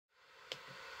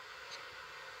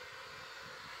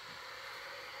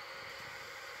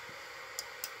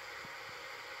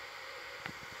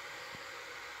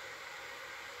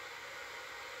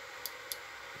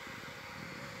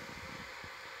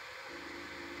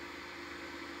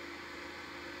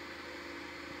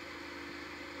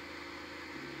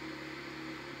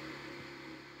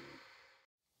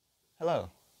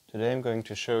Hello! Today I'm going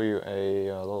to show you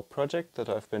a little project that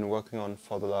I've been working on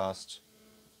for the last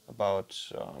about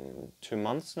 2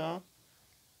 months now.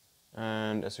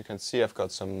 And as you can see, I've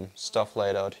got some stuff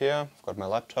laid out here. I've got my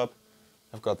laptop,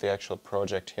 I've got the actual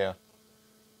project here.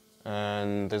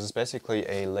 And this is basically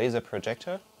a laser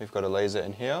projector. We've got a laser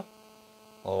in here,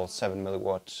 a little 7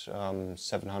 milliwatt,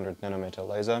 700 nanometer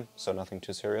laser, so nothing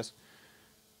too serious.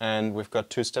 And we've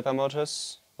got 2 stepper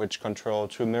motors, which control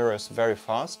 2 mirrors very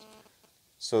fast,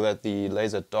 so that the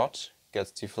laser dot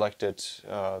gets deflected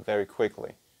very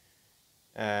quickly.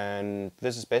 And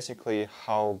this is basically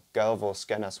how galvo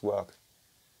scanners work.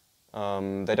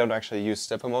 They don't actually use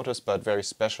stepper motors, but very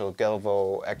special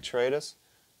galvoactuators,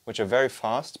 which are very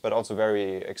fast, but also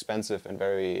very expensive and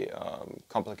very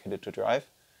complicated to drive.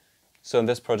 So in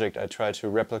this project I try to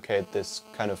replicate this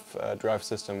kind of drive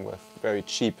system with very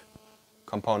cheap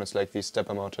components like these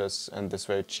stepper motors and this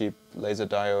very cheap laser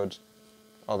diode,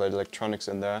 all the electronics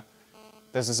in there.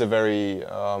 This is a very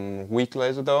weak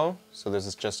laser though, so this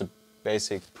is just a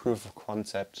basic proof of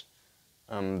concept.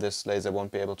 This laser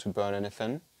won't be able to burn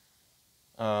anything.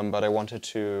 But I wanted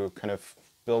to kind of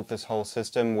build this whole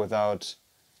system without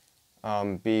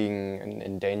being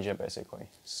in danger basically.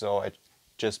 So I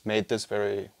just made this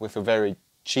with a very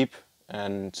cheap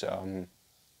and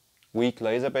weak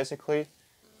laser basically.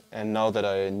 And now that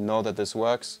I know that this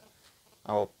works,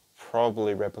 I'll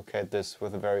probably replicate this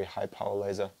with a very high power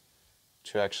laser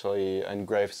to actually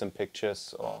engrave some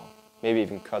pictures or maybe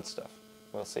even cut stuff.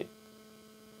 We'll see.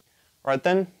 Right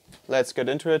then, let's get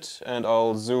into it, and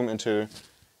I'll zoom into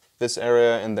this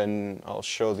area and then I'll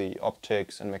show the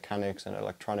optics and mechanics and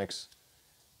electronics,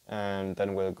 and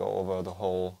then we'll go over the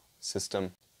whole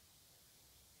system.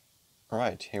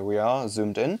 Alright, here we are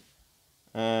zoomed in,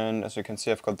 and as you can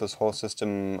see I've got this whole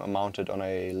system mounted on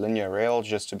a linear rail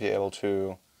just to be able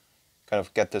to kind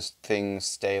of get this thing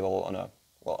stable on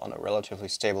a relatively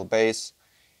stable base.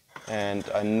 And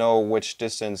I know which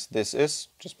distance this is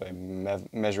just by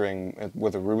measuring it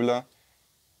with a ruler,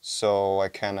 so I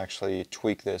can actually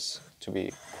tweak this to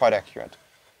be quite accurate,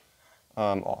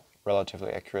 or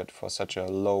relatively accurate for such a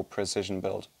low precision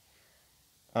build.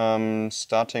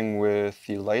 Starting with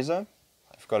the laser,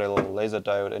 I've got a little laser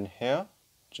diode in here,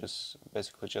 which is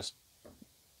basically just,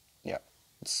 yeah,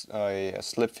 it's a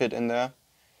slip fit in there.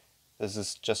 This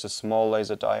is just a small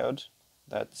laser diode.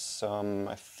 That's,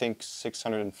 I think,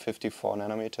 654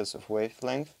 nanometers of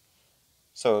wavelength.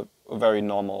 So a very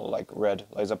normal, like, red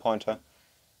laser pointer.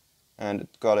 And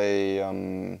it got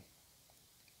a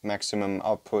maximum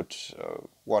output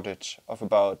wattage of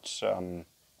about 7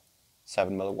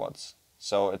 milliwatts.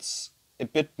 So it's a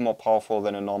bit more powerful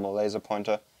than a normal laser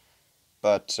pointer,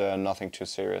 but nothing too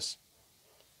serious.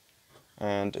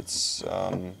 And it's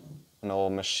an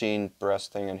old machined brass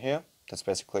thing in here. That's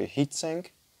basically a heat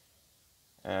sink.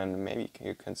 And maybe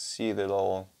you can see the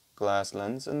little glass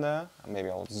lens in there. Maybe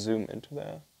I'll zoom into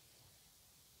there.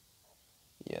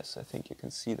 Yes, I think you can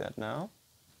see that now.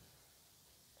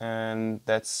 And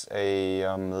that's a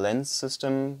lens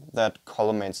system that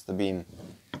collimates the beam.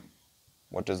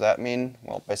 What does that mean?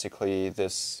 Well, basically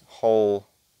this whole,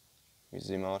 let me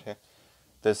zoom out here,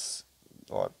 this,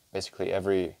 or basically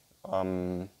every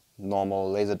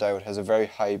normal laser diode has a very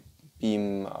high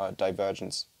beam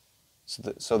divergence.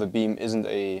 So the beam isn't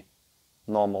a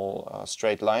normal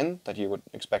straight line that you would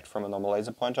expect from a normal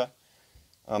laser pointer,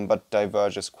 but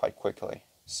diverges quite quickly.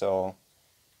 So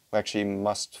we actually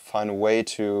must find a way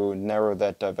to narrow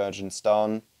that divergence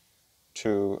down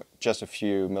to just a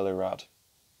few millirad.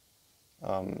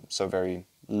 So very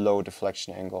low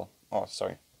deflection angle,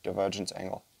 divergence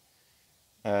angle.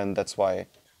 And that's why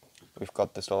we've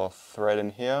got this little thread in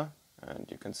here, and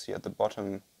you can see at the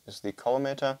bottom is the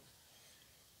collimator.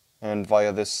 And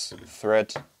via this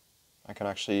thread I can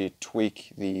actually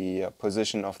tweak the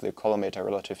position of the collimator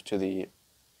relative to the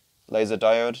laser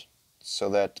diode so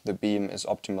that the beam is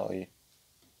optimally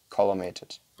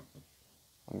collimated.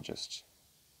 Let me just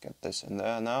get this in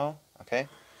there now. Okay.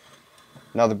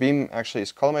 Now the beam actually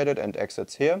is collimated and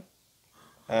exits here,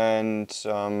 and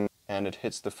it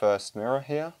hits the first mirror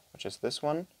here, which is this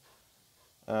one.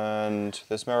 And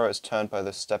this mirror is turned by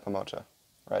the stepper motor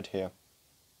right here.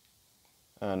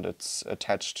 And it's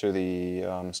attached to the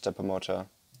stepper motor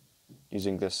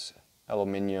using this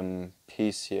aluminium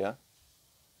piece here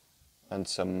and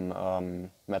some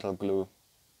metal glue.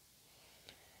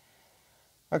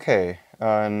 Okay,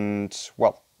 and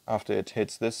well, after it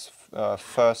hits this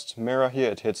first mirror here,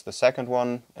 it hits the second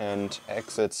one and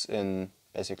exits in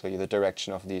basically the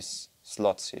direction of these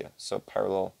slots here, so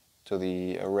parallel to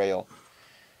the rail,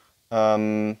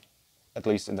 at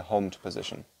least in the homed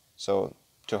position. So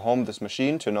to home this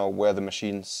machine to know where the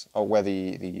machines or where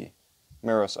the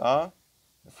mirrors are.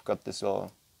 I've got these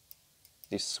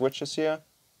switches here,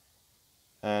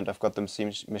 and I've got the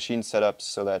machine set up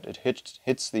so that it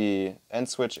hits the end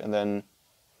switch and then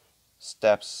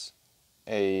steps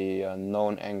a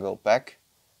known angle back,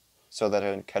 so that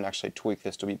I can actually tweak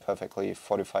this to be perfectly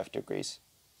 45 degrees,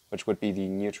 which would be the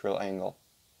neutral angle.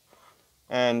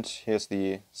 And here's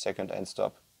the second end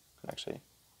stop. I can actually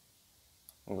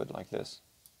move it like this.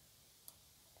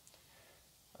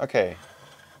 Okay,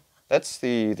 that's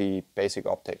the basic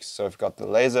optics. So I've got the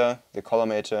laser, the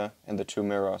collimator, and the two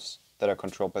mirrors that are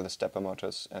controlled by the stepper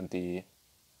motors and the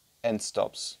end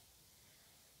stops.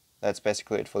 That's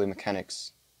basically it for the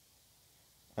mechanics.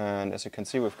 And as you can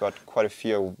see, we've got quite a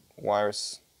few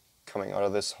wires coming out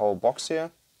of this whole box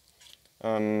here.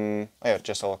 Yeah,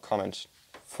 just a little comment.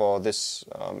 For this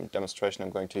demonstration, I'm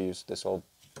going to use this old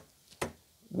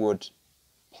wood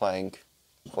plank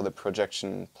for the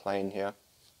projection plane here.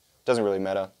 Doesn't really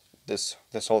matter. This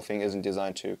whole thing isn't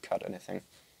designed to cut anything.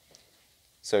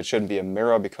 So it shouldn't be a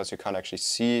mirror because you can't actually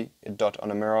see a dot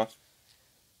on a mirror.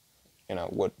 You know,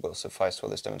 wood will suffice for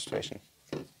this demonstration.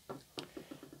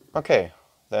 Okay,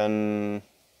 then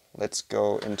let's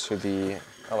go into the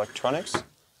electronics.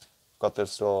 Got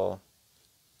this little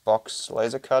box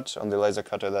laser cut on the laser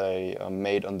cutter that I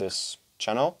made on this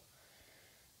channel.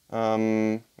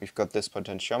 We've got this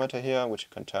potentiometer here, which you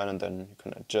can turn and then you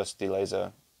can adjust the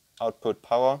laser output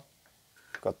power.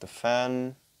 We've got the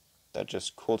fan that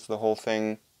just cools the whole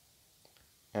thing.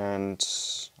 And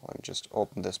let me just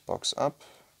open this box up.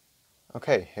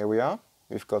 Okay, here we are.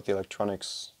 We've got the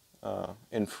electronics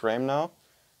in frame now.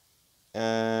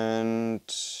 And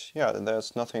yeah,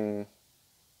 there's nothing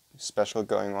special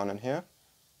going on in here.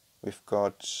 We've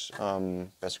got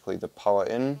basically the power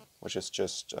in, which is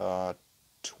just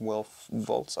 12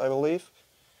 volts, I believe.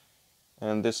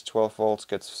 And this 12 volts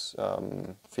gets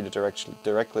fed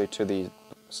directly to the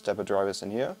stepper drivers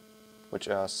in here, which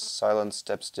are silent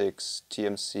step sticks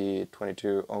TMC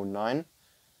 2209,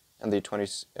 and the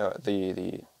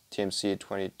TMC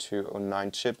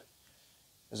 2209 chip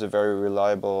is a very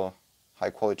reliable,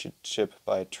 high-quality chip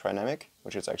by Trinamic,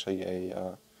 which is actually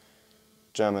a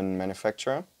German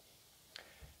manufacturer.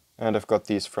 And I've got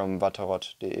these from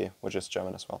Watterott.de, which is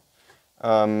German as well.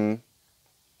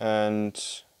 And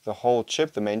the whole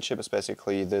chip, the main chip, is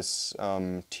basically this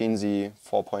TNZ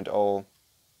 4.0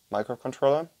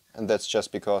 microcontroller, and that's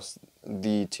just because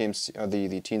the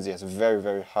TNZ has a very,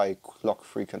 very high clock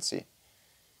frequency.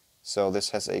 So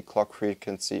this has a clock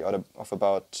frequency of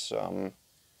about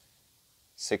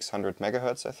 600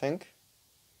 megahertz, I think.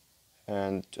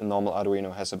 And a normal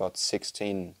Arduino has about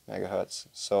 16 megahertz.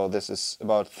 So this is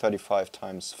about 35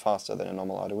 times faster than a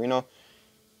normal Arduino,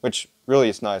 which really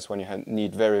is nice when you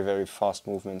need very, very fast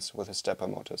movements with the stepper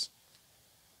motors.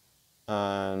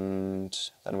 And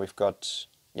then we've got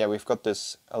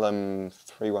this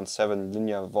LM317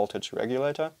 linear voltage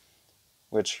regulator,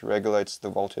 which regulates the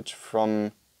voltage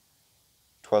from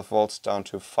 12 volts down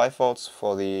to 5 volts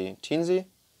for the TNZ.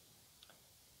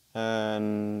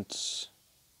 And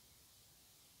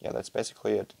yeah, that's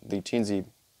basically it. The TNZ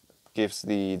gives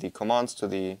the commands to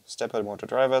the stepper motor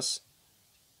drivers,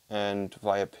 and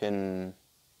via pin,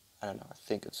 I don't know, I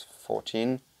think it's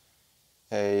 14,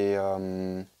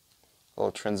 a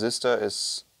little transistor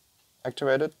is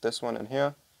activated, this one in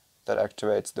here, that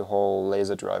activates the whole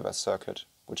laser driver circuit,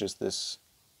 which is this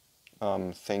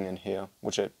thing in here,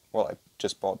 which I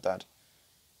just bought that.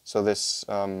 So this,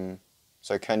 so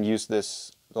I can use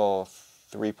this little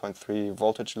 3.3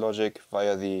 voltage logic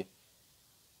via the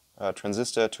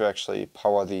transistor to actually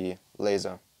power the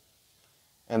laser.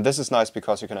 And this is nice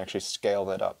because you can actually scale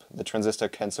that up. The transistor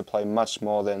can supply much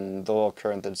more than the little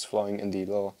current that's flowing in the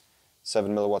little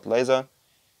 7 milliwatt laser.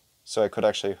 So I could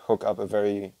actually hook up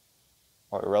a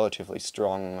relatively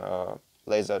strong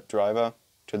laser driver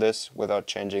to this without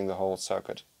changing the whole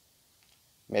circuit.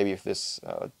 Maybe if this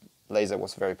laser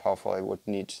was very powerful, I would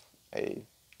need a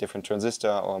different transistor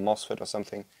or a MOSFET or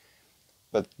something.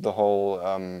 But the whole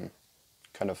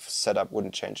kind of setup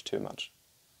wouldn't change too much.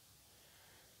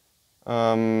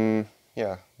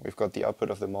 Yeah, we've got the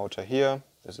output of the motor here.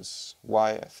 This is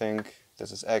Y, I think.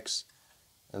 This is X.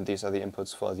 And these are the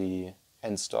inputs for the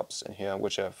end stops in here,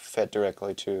 which are fed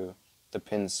directly to the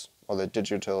pins or the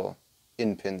digital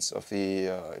in pins of the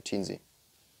TNZ.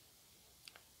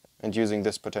 And using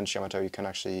this potentiometer, you can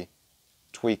actually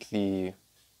tweak the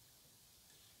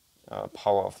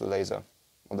power of the laser,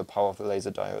 or the power of the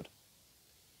laser diode.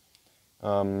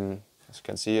 As you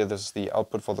can see here, this is the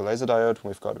output for the laser diode.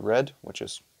 We've got red, which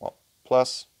is, well,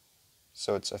 plus.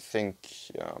 So it's, I think,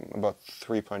 about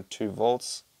 3.2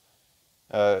 volts.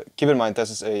 Keep in mind this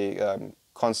is a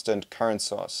constant current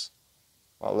source.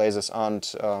 Well, lasers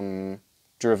aren't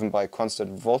driven by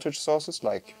constant voltage sources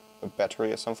like a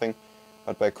battery or something,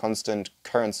 but by constant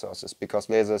current sources, because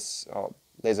lasers or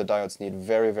laser diodes need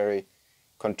very, very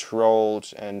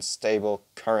controlled and stable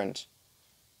current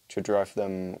to drive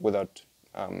them without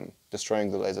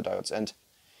destroying the laser diodes. And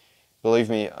believe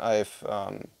me, I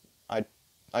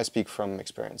speak from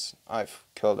experience. I've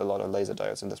killed a lot of laser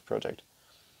diodes in this project.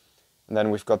 And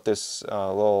then we've got this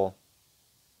little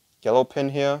yellow pin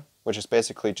here, which is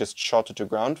basically just shorted to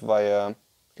ground via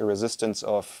a resistance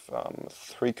of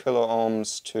 3 kilo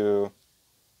ohms to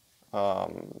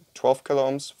 12 kilo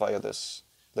ohms via this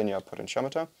linear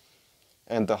potentiometer.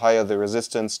 And the higher the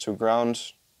resistance to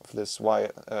ground of this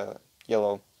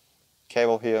yellow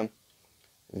cable here,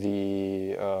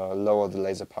 the lower the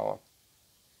laser power.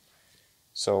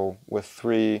 So with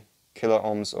 3 kilo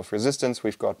ohms of resistance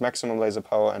we've got maximum laser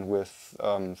power, and with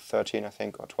 13 I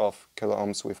think or 12 kilo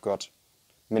ohms we've got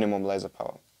minimum laser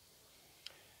power.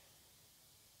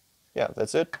 Yeah,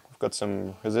 that's it. We've got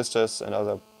some resistors and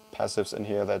other passives in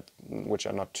here which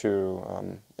are not too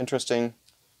interesting,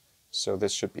 so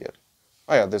this should be it.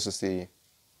 Oh yeah, these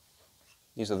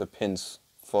are the pins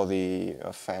for the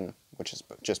fan, which is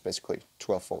just basically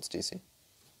 12 volts DC.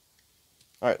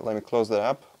 Alright, let me close that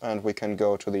up and we can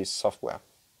go to the software.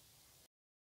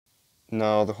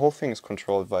 Now the whole thing is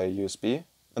controlled via USB,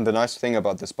 and the nice thing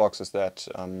about this box is that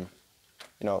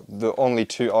you know, the only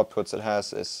two outputs it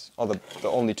has is, or the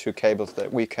only two cables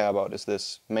that we care about is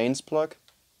this mains plug,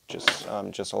 which is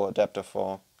just all adapter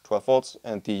for 12 volts,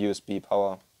 and the USB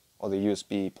power, or the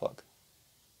USB plug.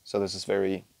 So this is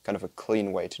very kind of a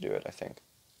clean way to do it, I think.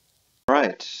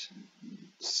 Alright,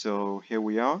 so here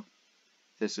we are.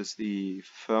 This is the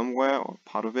firmware, or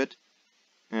part of it.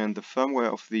 And the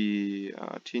firmware of the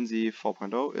TNZ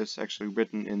 4.0 is actually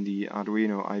written in the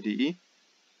Arduino IDE.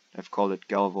 I've called it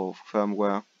Galvo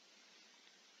firmware.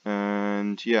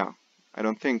 And yeah, I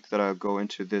don't think that I'll go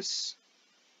into this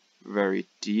very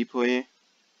deeply,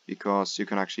 because you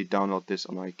can actually download this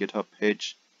on my GitHub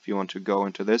page if you want to go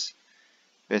into this.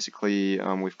 Basically,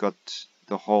 we've got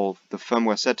the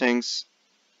firmware settings,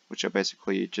 which are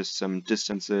basically just some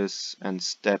distances and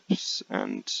steps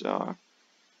and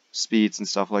speeds and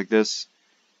stuff like this.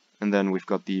 And then we've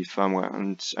got the firmware,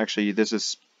 and actually this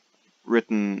is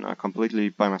written completely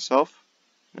by myself,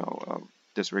 you know,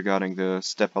 disregarding the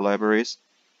stepper libraries.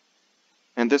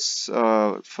 And this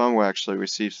firmware actually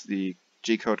receives the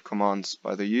G-code commands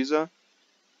by the user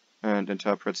and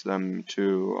interprets them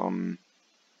to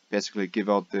basically give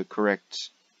out the correct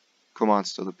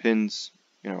commands to the pins,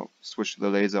 you know, switch the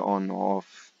laser on or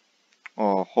off,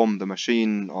 or home the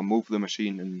machine, or move the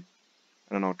machine in,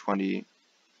 I don't know, 20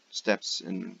 steps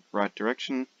in right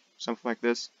direction, something like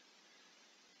this.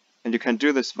 And you can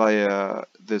do this via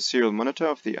the serial monitor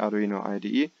of the Arduino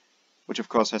IDE, which of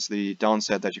course has the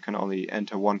downside that you can only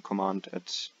enter one command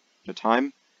at a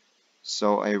time.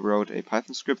 So I wrote a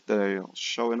Python script that I'll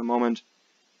show in a moment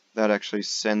that actually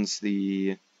sends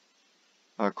the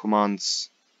commands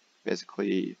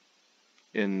basically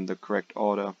in the correct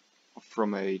order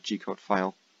from a G-code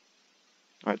file.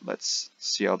 Alright, let's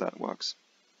see how that works.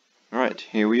 Alright,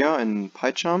 here we are in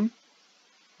PyCharm,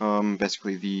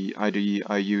 basically the IDE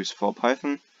I use for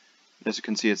Python. As you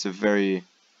can see, it's a very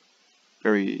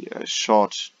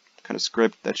short kind of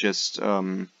script that just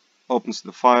opens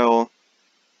the file,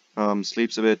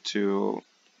 sleeps a bit to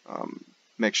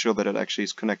make sure that it actually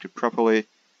is connected properly,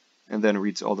 and then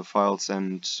reads all the files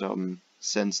and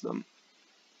sends them.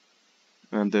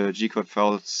 And the G-code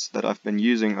files that I've been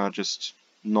using are just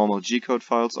normal G-code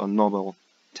files or normal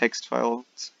text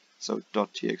files, so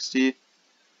 .txt,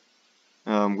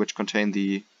 which contain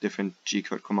the different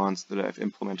G-code commands that I've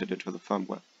implemented into the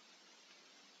firmware.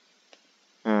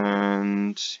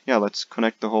 And yeah, let's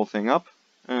connect the whole thing up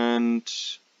and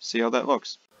see how that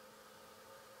looks.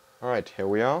 Alright, here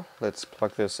we are. Let's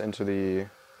plug this into the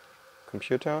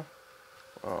computer.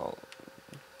 Well,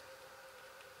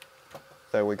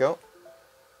 there we go.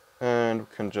 And we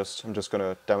can I'm just going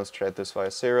to demonstrate this via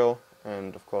serial,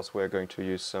 and of course we're going to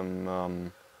use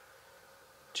some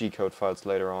G-code files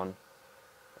later on.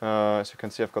 As you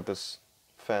can see, I've got this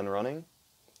fan running.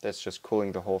 That's just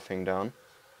cooling the whole thing down.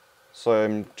 So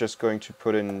I'm just going to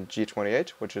put in G28,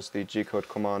 which is the G-code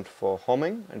command for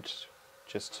homing, and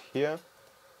just here.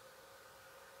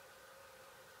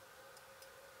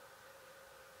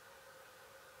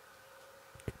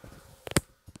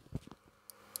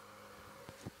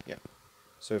 Yeah.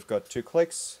 So we've got 2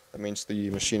 clicks. That means the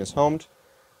machine is homed,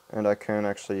 and I can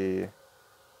actually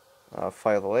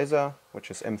fire the laser, which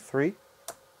is M3.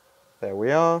 There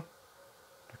we are.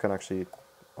 I can actually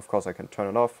of course I can turn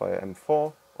it off via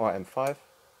M4 or M5,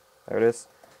 there it is,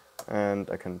 and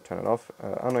I can turn it off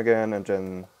on again, and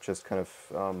then just kind of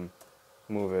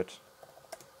move it.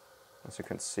 As you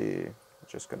can see, I'm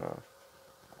just gonna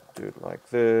do it like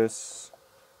this,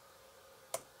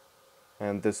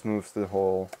 and this moves the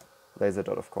whole laser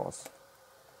dot, of course.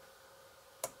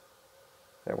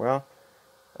 There we are.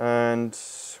 And,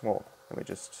 well, let me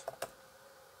just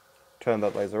turn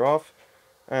that laser off.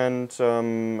 And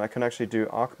I can actually do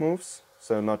arc moves,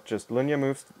 so not just linear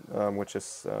moves, which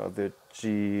is the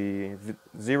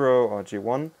G0 or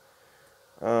G1,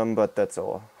 but that's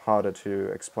all harder to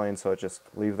explain, so I just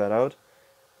leave that out.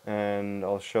 And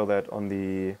I'll show that on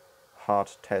the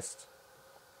heart test,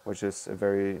 which is a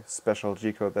very special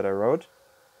G-code that I wrote,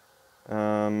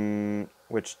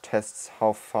 which tests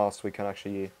how fast we can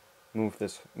actually move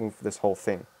this whole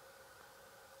thing.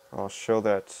 I'll show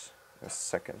that in a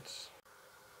second.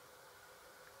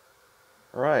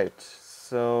 Right,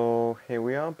 so here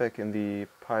we are back in the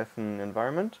Python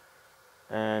environment,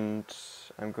 and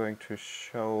I'm going to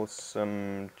show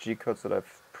some G-codes that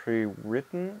I've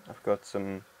pre-written. I've got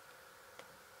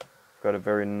a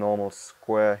very normal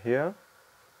square here.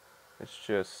 It's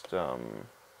just I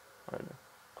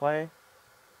play,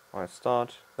 I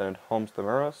start, then it homes the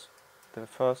mirrors, the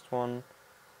first one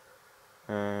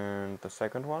and the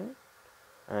second one,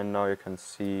 and now you can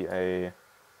see a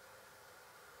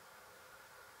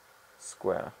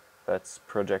square that's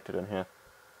projected in here.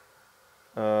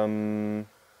 And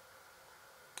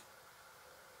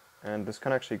this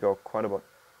can actually go quite a bit,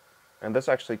 and this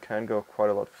actually can go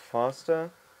quite a lot faster.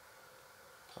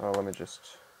 Let me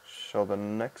just show the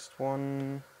next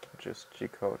one, which is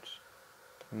G-code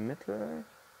middle,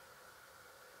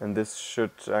 and this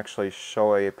should actually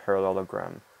show a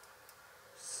parallelogram.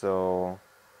 So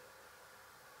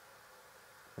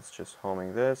it's just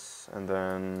homing this, and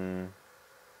then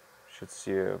should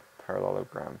see a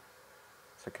parallelogram.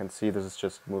 So you can see this is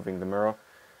just moving the mirror,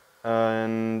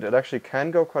 and it actually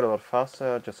can go quite a lot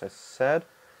faster, just as I said,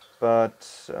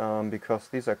 but because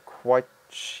these are quite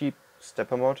cheap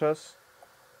stepper motors,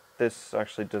 this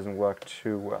actually doesn't work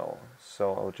too well.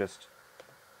 So I'll just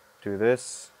do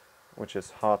this, which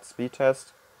is heart speed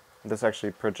test. This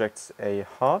actually projects a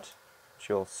heart, which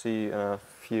you'll see in a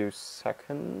few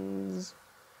seconds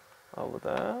over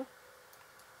there.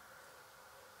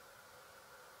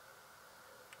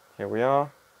 Here we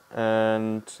are,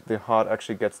 and the heart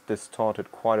actually gets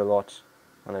distorted quite a lot,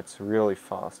 and it's really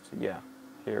fast. Yeah,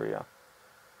 here we are.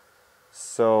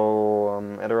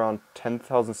 So at around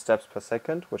 10,000 steps per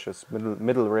second, which is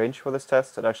middle range for this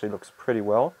test, it actually looks pretty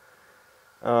well.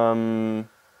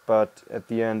 But at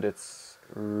the end it's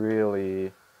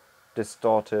really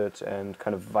distorted and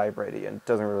kind of vibrating, and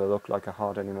doesn't really look like a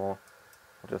heart anymore.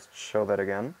 I'll just show that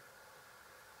again.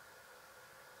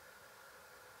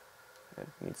 It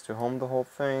needs to home the whole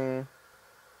thing.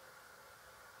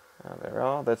 There we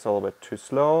are. That's a little bit too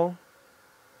slow.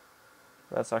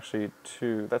 That's actually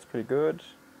that's pretty good.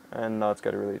 And now it's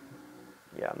got really,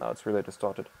 yeah, now it's really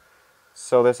distorted.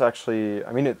 So this actually,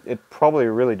 I mean, it probably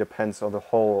really depends on the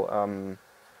whole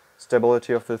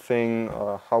stability of the thing,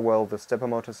 how well the stepper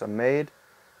motors are made,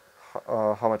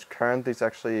 how much current these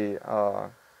actually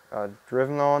are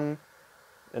driven on.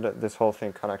 And this whole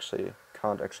thing can't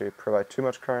actually provide too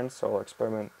much current, so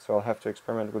I'll have to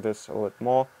experiment with this a little bit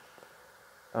more.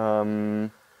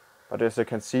 But as you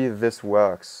can see, this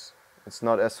works. It's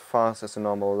not as fast as a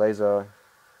normal laser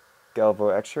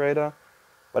galvoactuator,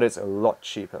 but it's a lot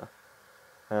cheaper.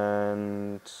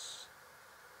 And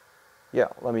yeah,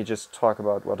 let me just talk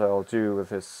about what I'll do with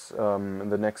this in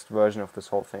the next version of this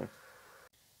whole thing.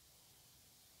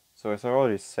 So as I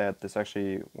already said, this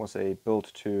actually was a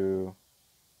build to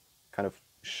kind of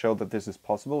show that this is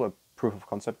possible, a proof of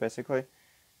concept basically,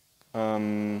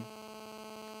 to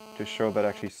show that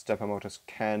actually stepper motors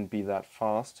can be that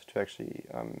fast to actually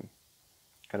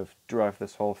kind of drive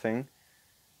this whole thing.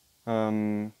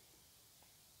 So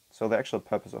the actual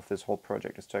purpose of this whole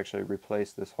project is to actually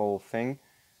replace this whole thing,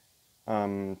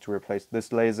 to replace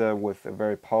this laser with a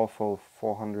very powerful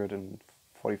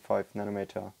 445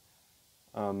 nanometer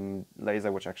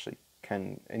laser, which actually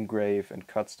can engrave and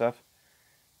cut stuff.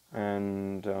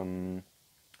 And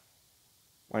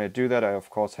when I do that, I of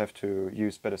course have to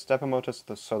use better stepper motors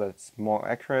so that it's more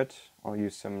accurate. I'll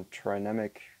use some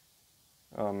trinamic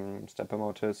stepper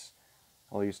motors.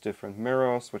 I'll use different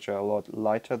mirrors, which are a lot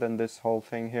lighter than this whole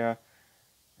thing here.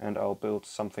 And I'll build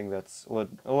something that's a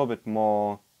little bit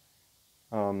more,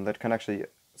 that can actually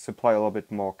supply a little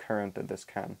bit more current than this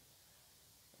can.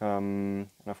 And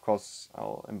of course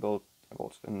I'll build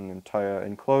an entire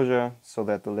enclosure so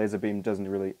that the laser beam doesn't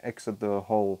really exit the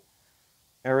whole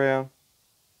area,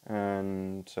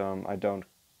 and I don't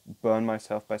burn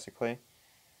myself basically.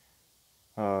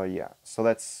 Yeah, so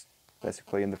that's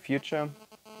basically in the future.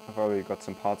 I've already got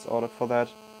some parts ordered for that,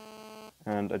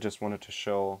 and I just wanted to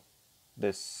show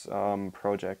this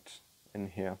project in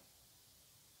here.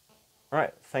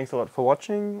 Alright, thanks a lot for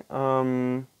watching.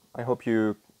 I hope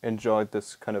you enjoyed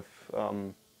this kind of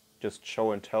just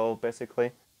show and tell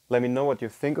basically. Let me know what you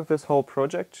think of this whole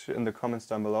project in the comments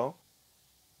down below.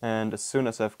 And as soon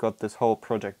as I've got this whole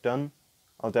project done,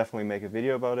 I'll definitely make a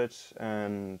video about it.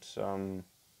 And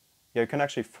yeah, you can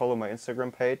actually follow my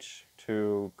Instagram page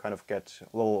to kind of get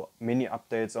little mini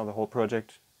updates on the whole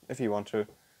project if you want to.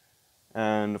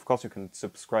 And of course you can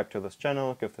subscribe to this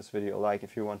channel, give this video a like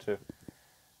if you want to.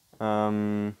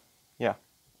 Yeah,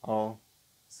 I'll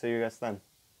see you guys then.